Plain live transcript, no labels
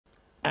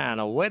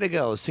And away to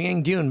go.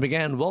 Singing Dune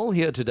began well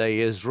here today.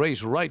 Is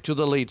raced right to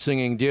the lead.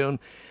 Singing Dune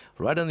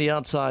right on the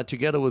outside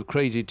together with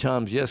Crazy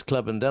Times, Yes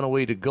Club, and then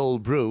away to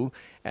Gold Brew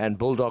and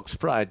Bulldog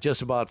Sprite.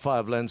 Just about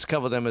 5 lengths.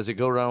 Cover them as they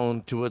go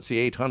round towards the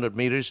 800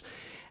 meters.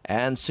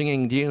 And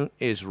Singing Dune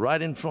is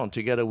right in front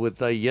together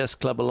with Yes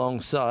Club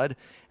alongside.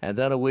 And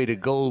then away to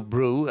Gold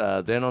Brew.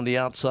 Then on the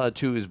outside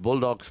too is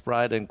Bulldog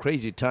Sprite, and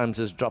Crazy Times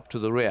has dropped to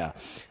the rear.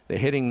 They're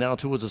heading now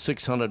towards the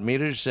 600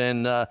 meters,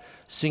 and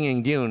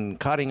Singing Dune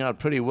cutting out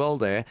pretty well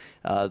there.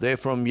 They're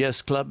from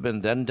Yes Club,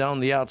 and then down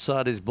the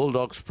outside is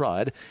Bulldog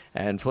Sprite.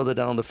 And further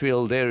down the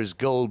field there is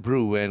Gold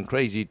Brew and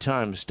Crazy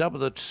Times. Top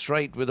of the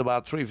straight with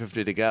about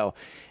 350 to go.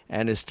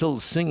 And is still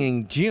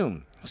Singing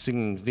Dune.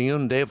 Singing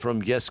Dune there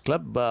from Yes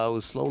Club,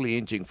 who's slowly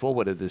inching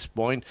forward at this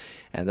point.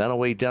 And then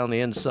away down the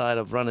inside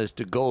of runners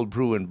to Gold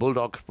Brew and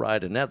Bulldog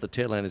Sprite. And at the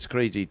tail end is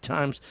Crazy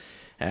Times.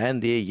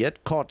 And they're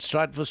yet caught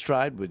stride for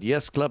stride with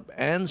Yes Club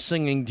and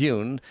Singing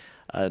Dune.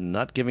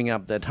 Not giving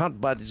up that hunt,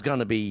 but it's going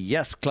to be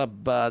Yes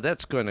Club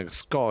that's going to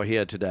score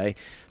here today.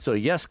 So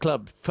Yes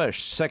Club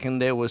first, second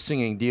there was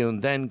Singing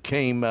Dune, then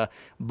came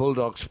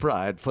Bulldog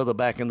Sprite. Further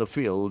back in the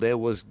field there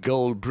was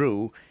Gold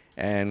Brew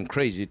and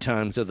Crazy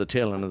Times at the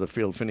tail end of the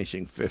field,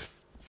 finishing fifth.